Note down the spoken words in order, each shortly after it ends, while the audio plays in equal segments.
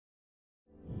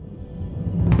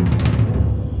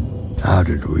How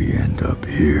did we end up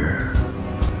here?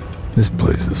 This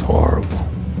place is horrible.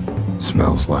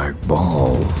 Smells like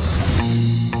balls.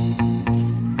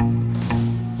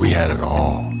 We had it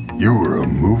all. You were a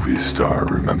movie star,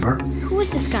 remember? Who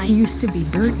was this guy? He used to be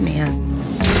Birdman.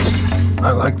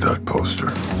 I like that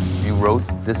poster. You wrote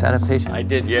this adaptation? I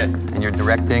did, yeah. And you're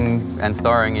directing and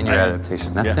starring in your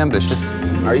adaptation. That's ambitious.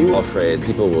 Are you afraid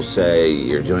people will say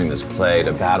you're doing this play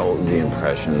to battle the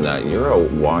impression that you're a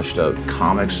washed-up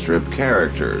comic strip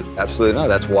character? Absolutely not.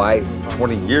 That's why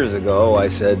 20 years ago I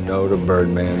said no to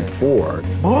Birdman 4.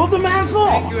 Birdman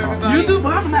 4? You do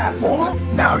Birdman 4?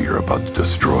 Now you're about to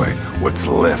destroy what's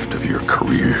left of your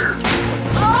career.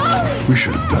 We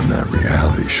should have done that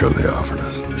reality show they offered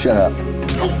us. Shut up.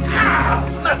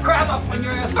 I'm gonna grab up when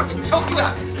you're gonna fucking choke you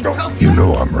out. You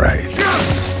know I'm right.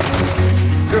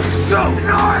 You're so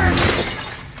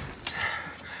nice!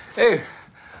 Hey,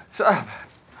 what's up? Why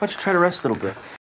don't you try to rest a little bit?